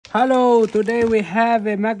Hello, today we have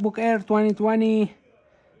a MacBook Air 2020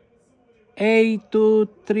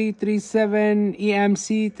 a2337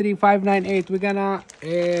 EMC 3598. We're gonna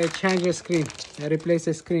change the screen, replace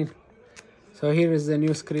the screen. So here is the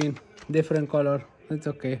new screen, different color. It's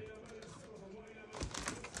okay.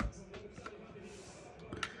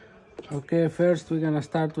 Okay, first we're gonna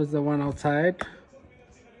start with the one outside.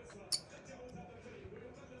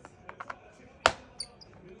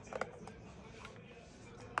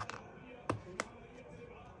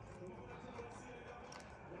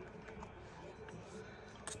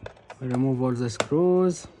 We remove all the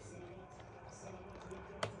screws.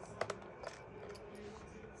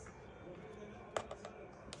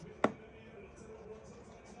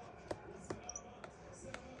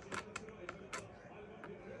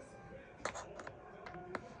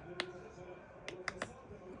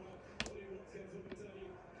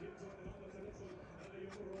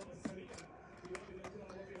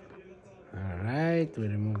 Alright, we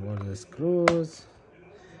remove all the screws.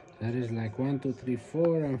 That is like 1, 2, 3,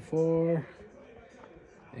 4, and 4,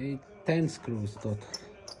 8, 10 screws total.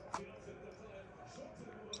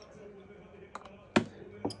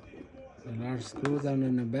 The large screw down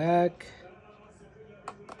in the back.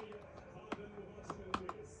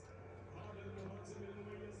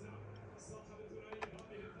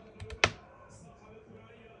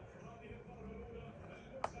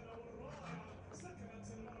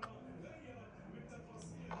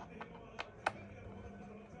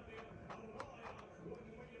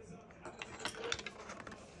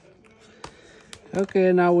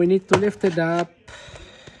 Okay, now we need to lift it up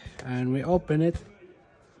and we open it.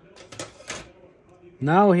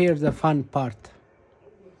 Now here's the fun part.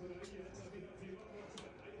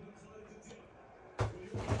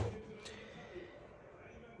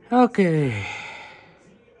 Okay,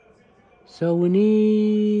 so we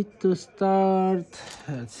need to start,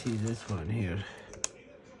 let's see this one here.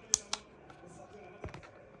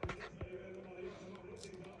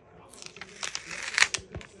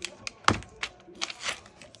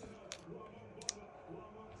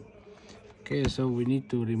 Okay, so we need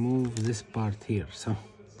to remove this part here. So,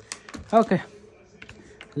 okay,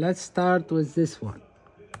 let's start with this one.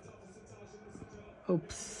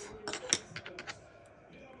 Oops.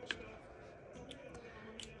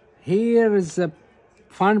 Here is the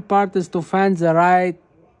fun part, is to find the right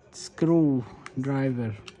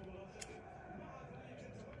screwdriver.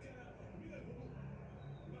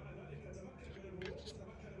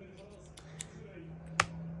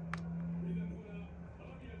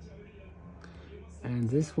 And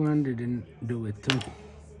this one didn't do it too.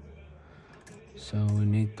 So we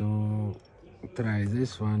need to try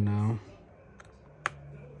this one now.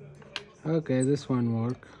 Okay, this one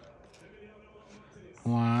worked.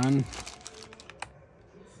 1.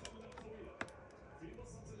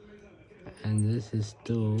 And this is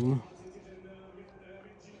 2.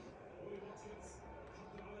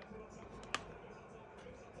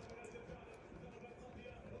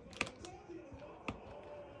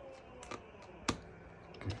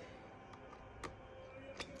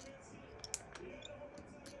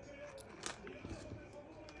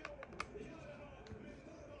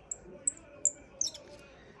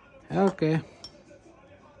 Okay.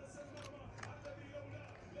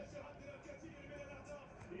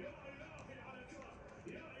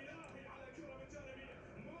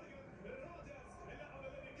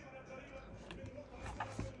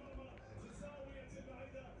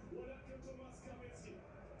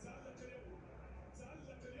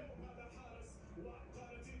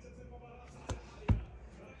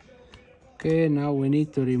 Okay, now we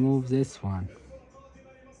need to remove this one.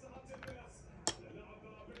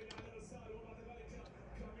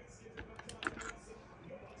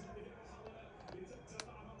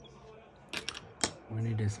 We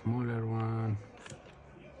need a smaller one.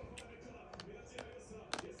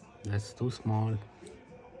 That's too small.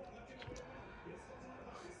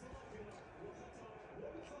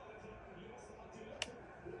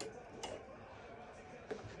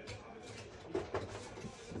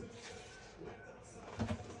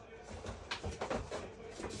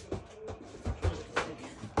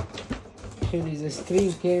 Actually, the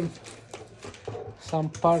screen came some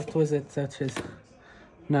part with it, that is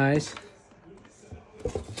nice.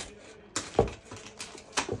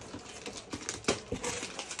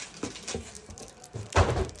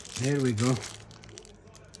 There we go.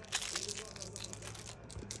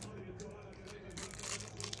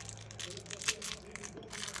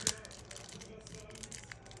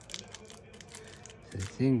 I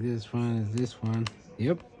think this one is this one.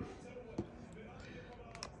 Yep.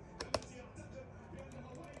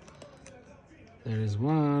 There is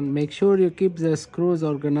one. Make sure you keep the screws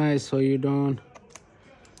organized so you don't,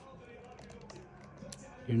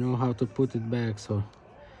 you know how to put it back. So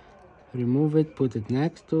remove it, put it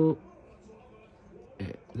next to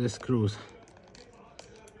the screws.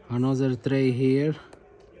 Another tray here,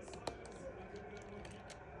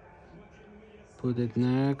 put it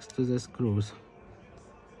next to the screws.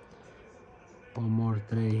 One more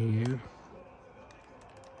tray here.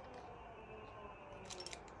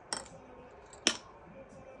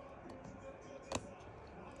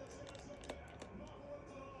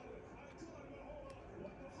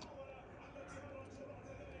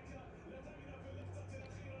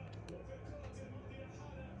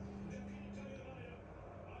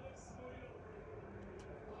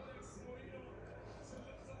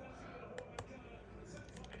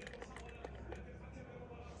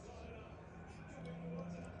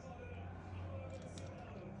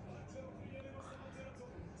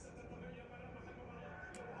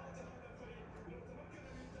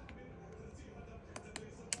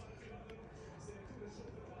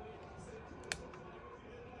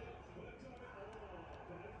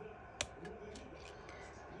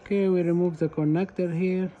 Okay, we remove the connector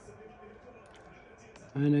here,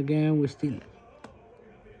 and again we still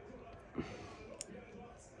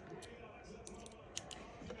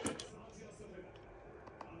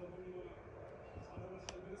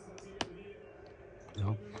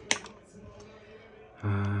nope.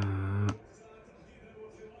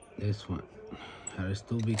 This one, there's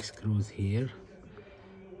two big screws here.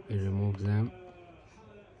 We remove them.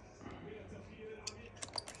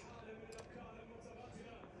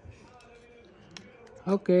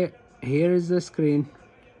 Okay, here is the screen.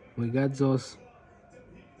 We got those.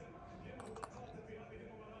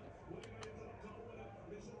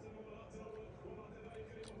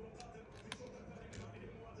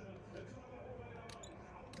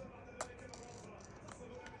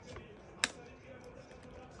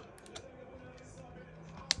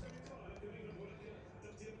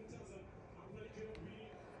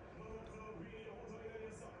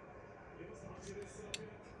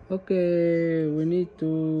 Okay, we need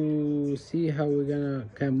to see how we're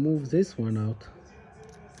can move this one out.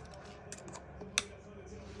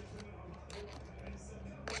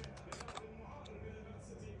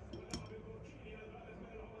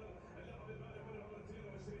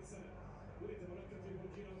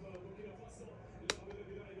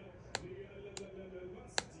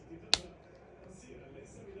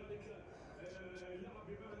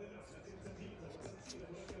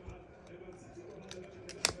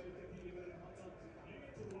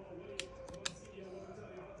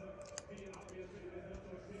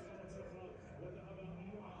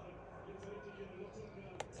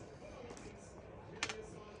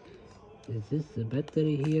 Is this the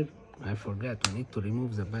battery here? I forgot, we need to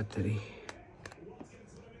remove the battery.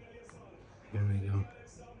 Here we go.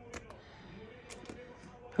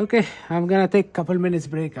 Okay, I'm gonna take a couple minutes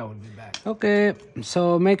break, I will be back. Okay,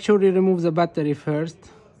 so make sure you remove the battery first.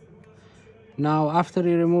 Now after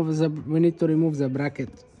you remove we need to remove the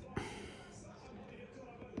bracket.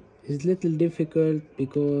 It's a little difficult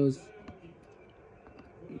because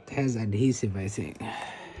it has adhesive, I think.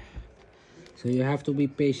 So you have to be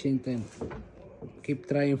patient and keep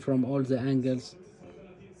trying from all the angles.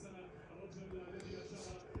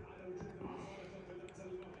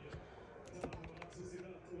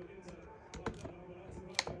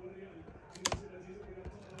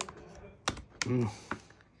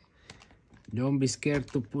 Don't be scared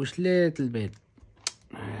to push little bit.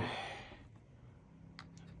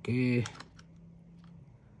 Okay.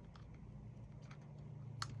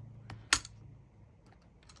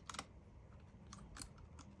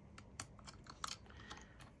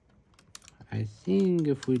 I think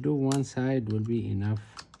if we do one side will be enough.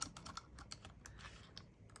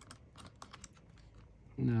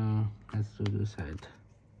 No, let's do the side.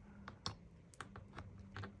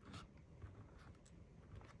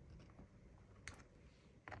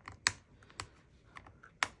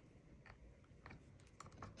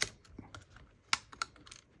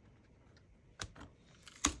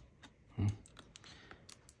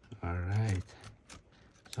 All right.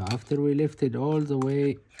 So after we lift it all the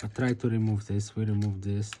way, I try to remove this. We remove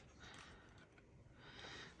this.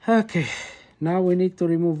 Okay. Now we need to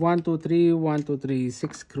remove 1, 2, 3, 1, 2, 3,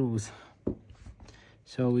 6 screws.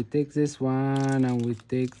 So we take this one and we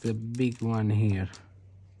take the big one here.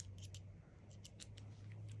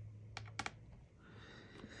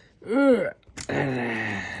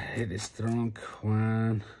 It is strong.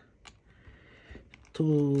 1,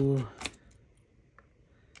 2,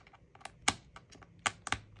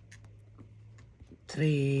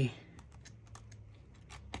 3,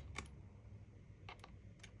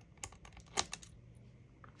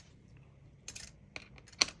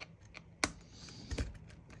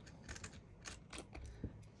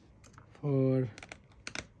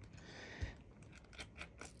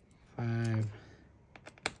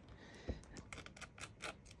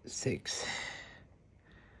 6.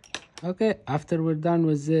 Okay, after we're done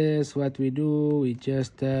with this, what we do, we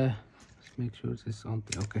just let's make sure this is on.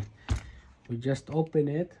 Okay, we just open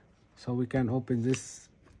it, so we can open this.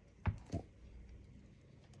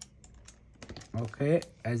 Okay,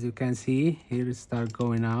 as you can see here, it start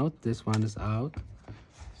going out. This one is out,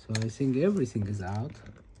 so I think everything is out.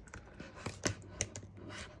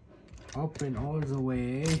 Open all the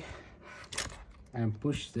way and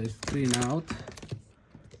push the screen out.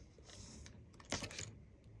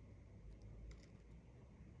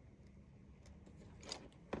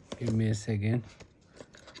 Give me a second.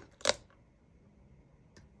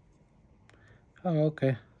 Oh,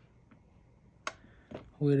 okay.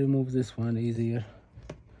 We remove this one easier.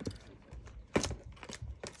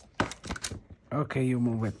 Okay, you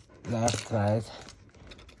move it left, right.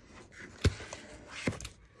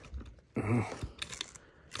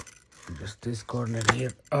 Just this corner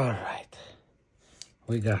here. All right,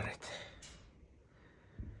 we got it.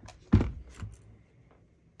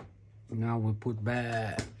 Now we put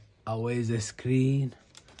back away the screen.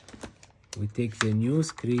 We take the new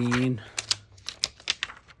screen.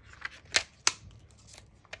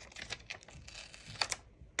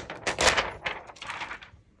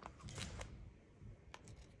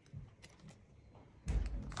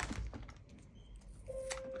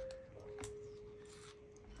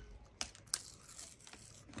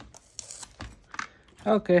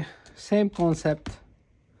 Okay, same concept.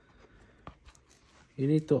 You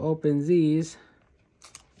need to open these.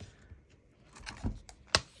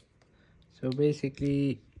 So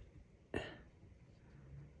basically,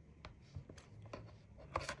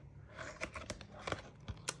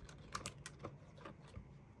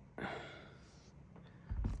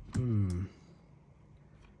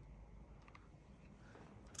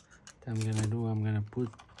 I'm gonna put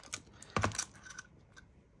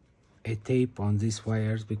a tape on these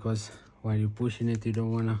wires, because while you're pushing it, you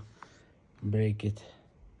don't wanna break it.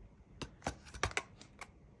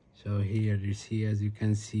 So here you see, as you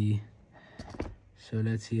can see. So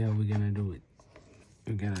let's see how we're gonna do it.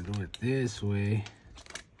 We're gonna do it this way.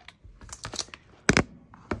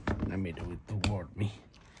 Let me do it toward me.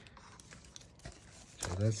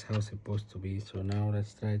 So that's how it's supposed to be. So now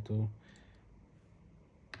let's try to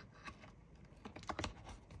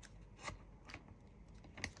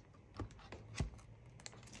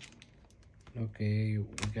okay,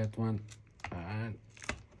 we got one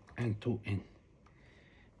and two in.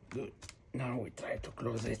 Good. Now we try to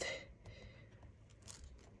close it.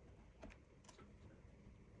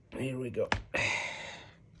 Here we go.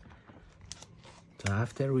 So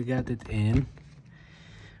after we got it in,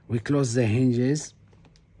 we close the hinges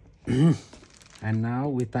and now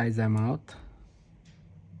we tie them out.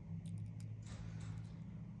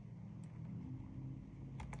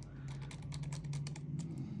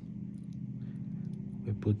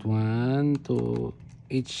 We put one to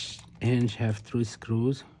each hinge, have 3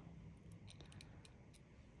 screws.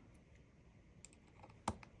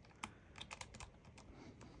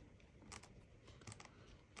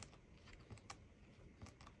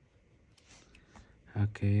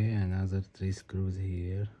 Okay, another 3 screws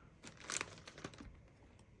here.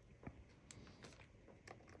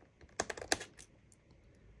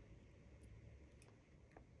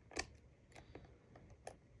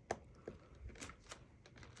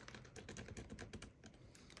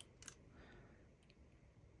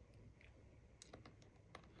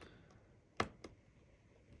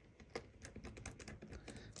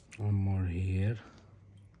 One more here.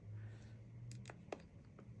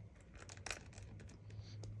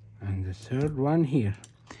 And the third one here.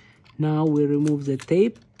 Now we remove the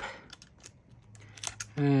tape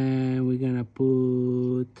and we're gonna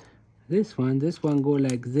put this one go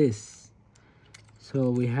like this,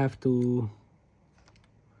 so we have to,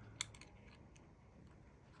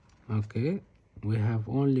 okay, we have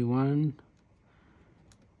only one.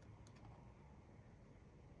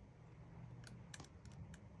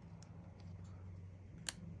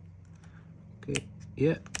 Okay,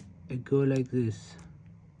 yeah, it go like this.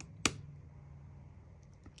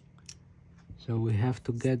 So we have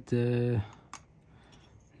to get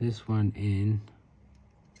this one in.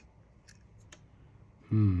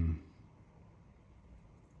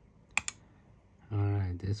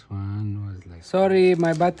 Alright, this one was like, sorry,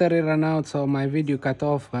 my battery ran out, so my video cut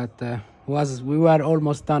off, but we were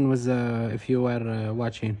almost done with if you were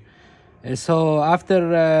watching. So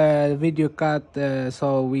after video cut,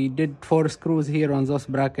 so we did 4 screws here on those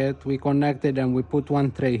brackets. We connected and we put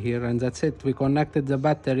one tray here, and that's it. We connected the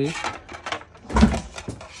battery.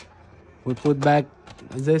 We put back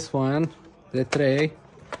this one, the tray,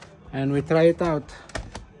 and we try it out.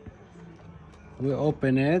 we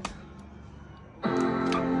open it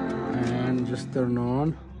and just turn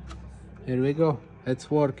on. Here we go, it's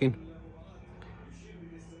working.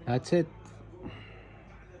 That's it.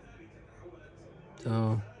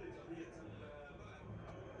 So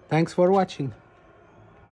thanks for watching.